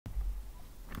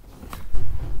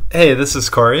Hey, this is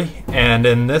Corey, and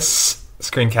in this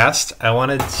screencast, I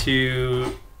wanted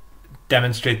to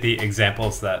demonstrate the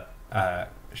examples that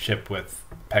ship with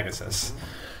Pegasus.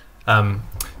 And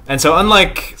so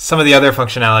unlike some of the other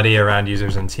functionality around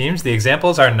users and teams, the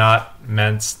examples are not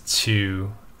meant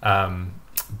to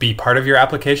be part of your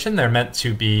application. They're meant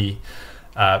to be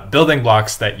building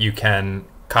blocks that you can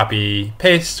copy,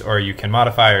 paste, or you can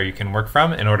modify, or you can work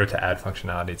from in order to add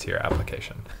functionality to your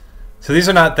application. So these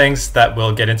are not things that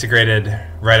will get integrated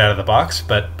right out of the box,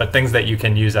 but things that you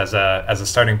can use as a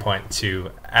starting point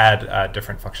to add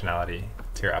different functionality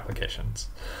to your applications.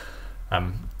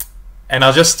 And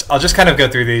I'll just kind of go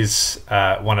through these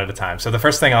one at a time. So the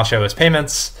first thing I'll show is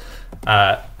payments.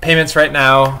 Payments right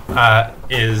now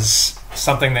is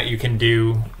something that you can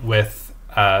do with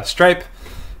Stripe,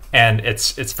 and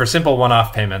it's for simple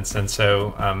one-off payments. And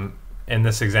so in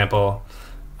this example,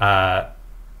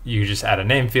 you just add a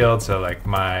name field, so like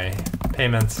my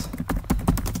payments,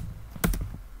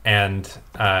 and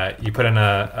you put in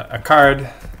a card,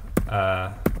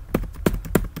 and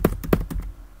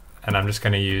I'm just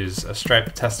going to use a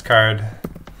Stripe test card.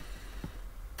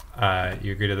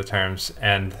 You agree to the terms,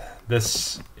 and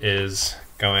this is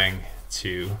going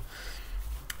to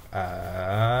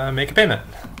make a payment.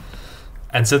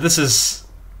 And so this is,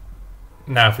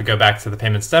 now if we go back to the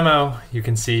payments demo, you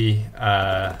can see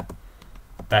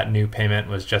that new payment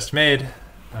was just made.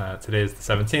 Today is the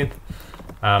 17th.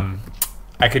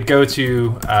 I could go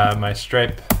to my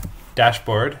Stripe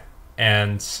dashboard,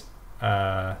 and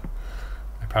I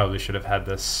probably should have had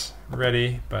this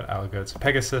ready, but I'll go to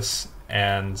Pegasus,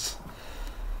 and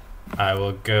I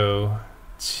will go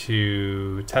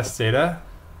to test data,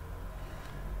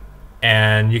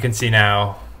 and you can see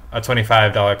now a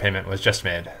 $25 payment was just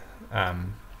made.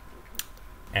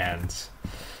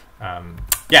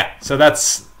 Yeah, so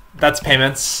that's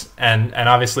payments, and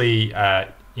obviously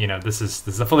this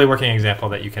is a fully working example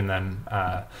that you can then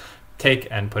take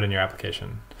and put in your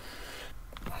application.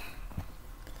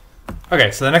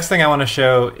 Okay, so the next thing I want to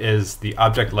show is the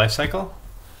object lifecycle,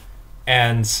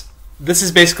 and this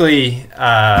is basically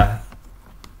a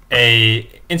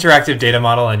interactive data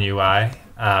model and UI,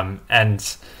 and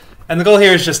the goal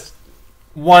here is just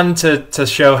one, to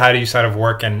show how do you sort of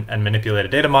work and manipulate a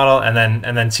data model, and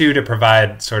then two, to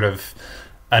provide sort of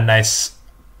a nice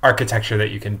architecture that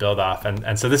you can build off.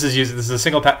 And so this is a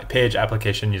single page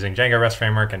application using Django REST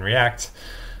framework and React,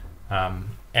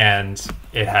 and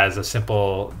it has a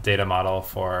simple data model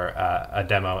for a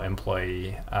demo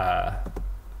employee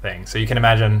thing. So you can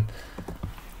imagine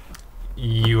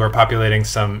you are populating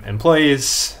some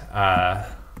employees.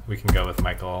 We can go with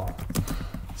Michael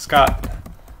Scott.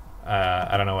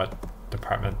 I don't know what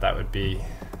department that would be.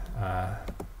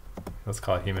 Let's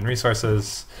call it human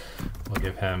resources. We'll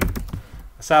give him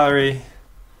a salary.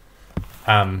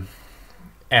 And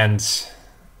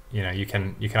you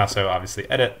can also obviously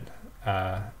edit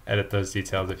those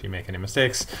details if you make any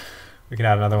mistakes. We can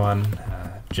add another one.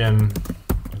 Jim,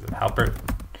 is it Halpert?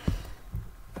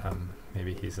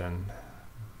 Maybe he's in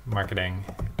marketing,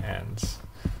 and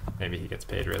maybe he gets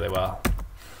paid really well.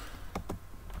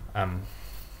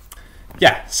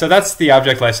 Yeah, so that's the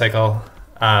object lifecycle.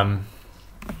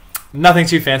 Nothing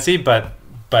too fancy, but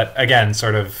again,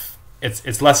 sort of,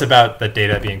 it's less about the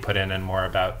data being put in and more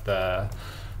about the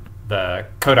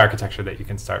code architecture that you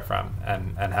can start from,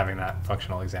 and having that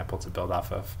functional example to build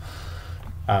off of.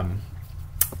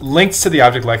 Linked to the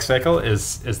object lifecycle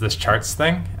is this charts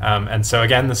thing, and so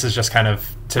again, this is just kind of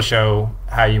to show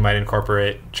how you might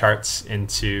incorporate charts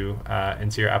into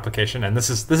your application, and this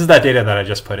is that data that I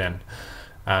just put in.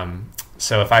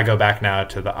 So if I go back now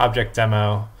to the object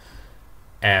demo,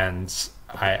 and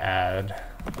I add,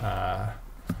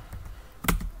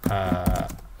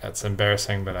 that's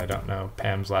embarrassing, but I don't know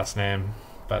Pam's last name,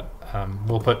 but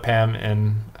we'll put Pam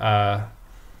in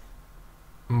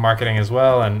marketing as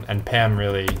well, and Pam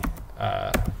really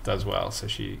does well, so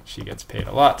she gets paid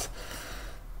a lot.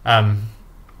 And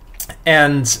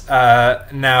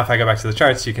now if I go back to the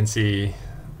charts, you can see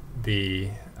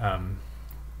the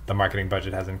marketing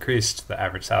budget has increased, the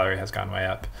average salary has gone way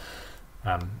up.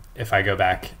 If I go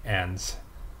back and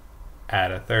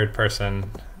add a third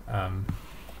person, I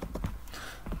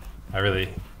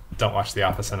really don't watch The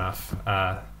Office enough,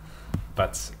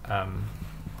 but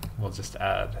we'll just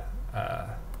add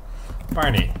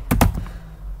Barney,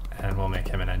 and we'll make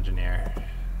him an engineer.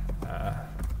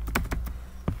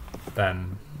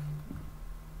 Then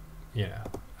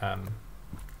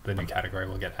the new category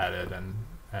will get added,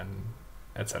 and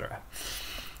etc.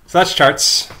 So that's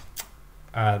charts.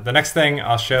 The next thing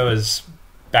I'll show is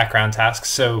background tasks.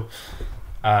 So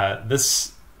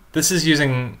this is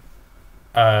using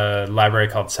a library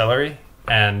called Celery,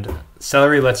 and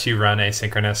Celery lets you run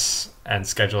asynchronous and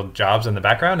scheduled jobs in the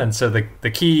background. And so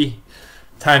the key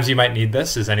times you might need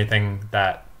this is anything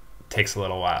that takes a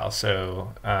little while.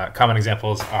 So common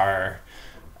examples are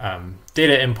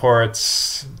data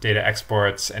imports, data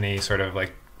exports, any sort of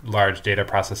like large data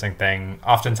processing thing.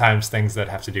 Oftentimes things that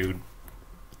have to do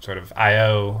sort of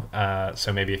I/O.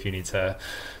 So maybe if you need to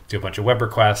do a bunch of web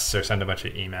requests or send a bunch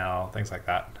of email, things like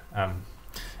that.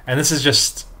 And this is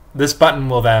just, this button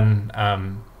will then,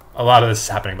 a lot of this is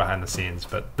happening behind the scenes,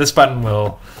 but this button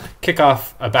will kick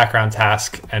off a background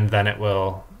task, and then it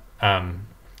will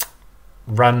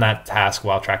run that task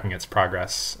while tracking its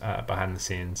progress behind the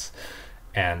scenes.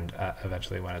 And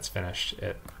eventually when it's finished,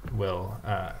 it will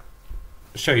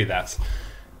show you that.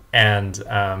 And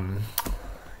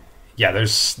yeah,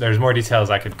 there's more details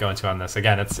I could go into on this.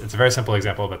 Again, it's a very simple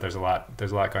example, but there's a lot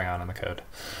going on in the code.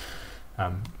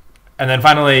 And then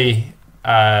finally,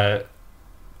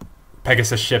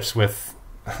 Pegasus ships with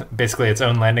basically its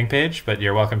own landing page, but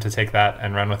you're welcome to take that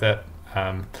and run with it.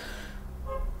 You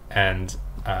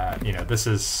know, this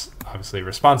is obviously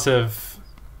responsive,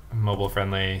 mobile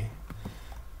friendly,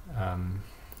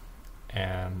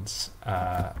 and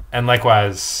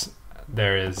likewise,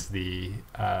 there is the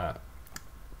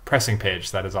pressing page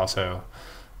that is also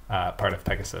part of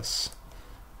Pegasus,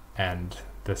 and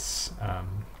this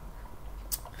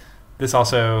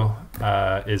also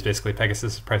is basically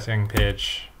Pegasus' pricing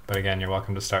page, but again, you're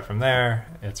welcome to start from there.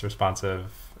 It's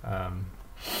responsive.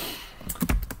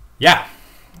 Yeah.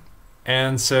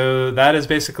 And so that is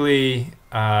basically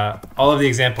all of the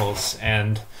examples.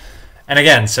 And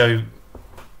again, so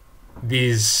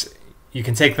these, you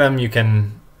can take them, you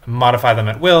can modify them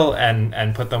at will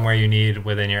and put them where you need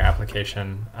within your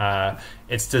application.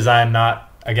 It's designed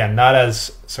not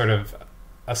as sort of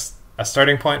a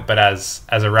starting point, but as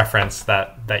a reference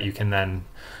that you can then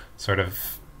sort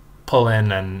of pull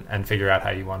in and figure out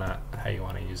how you want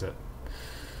to use it.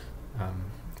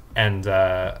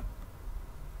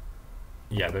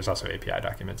 Yeah, there's also API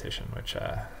documentation, which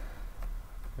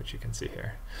you can see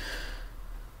here.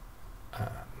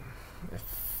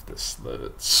 If this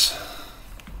loads,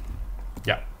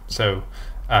 yeah. So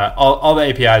all the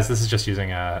APIs. This is just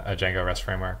using a Django REST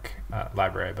framework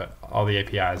library, but all the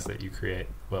APIs that you create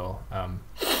will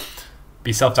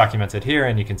be self-documented here,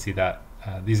 and you can see that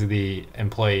these are the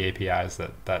employee APIs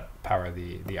that power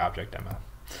the object demo.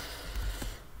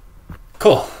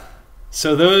 Cool.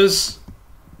 So those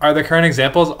are the current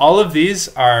examples. All of these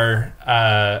are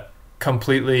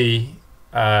completely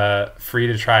free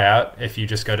to try out. If you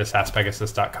just go to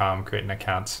saaspegasus.com, create an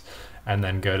account, and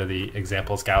then go to the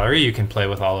examples gallery, you can play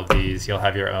with all of these. You'll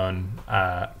have your own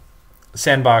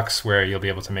sandbox where you'll be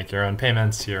able to make your own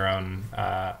payments, your own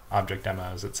object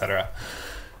demos, etc.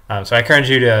 So I encourage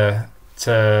you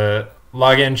to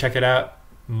log in, check it out,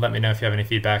 let me know if you have any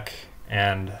feedback,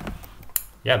 and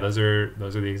yeah, those are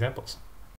the examples.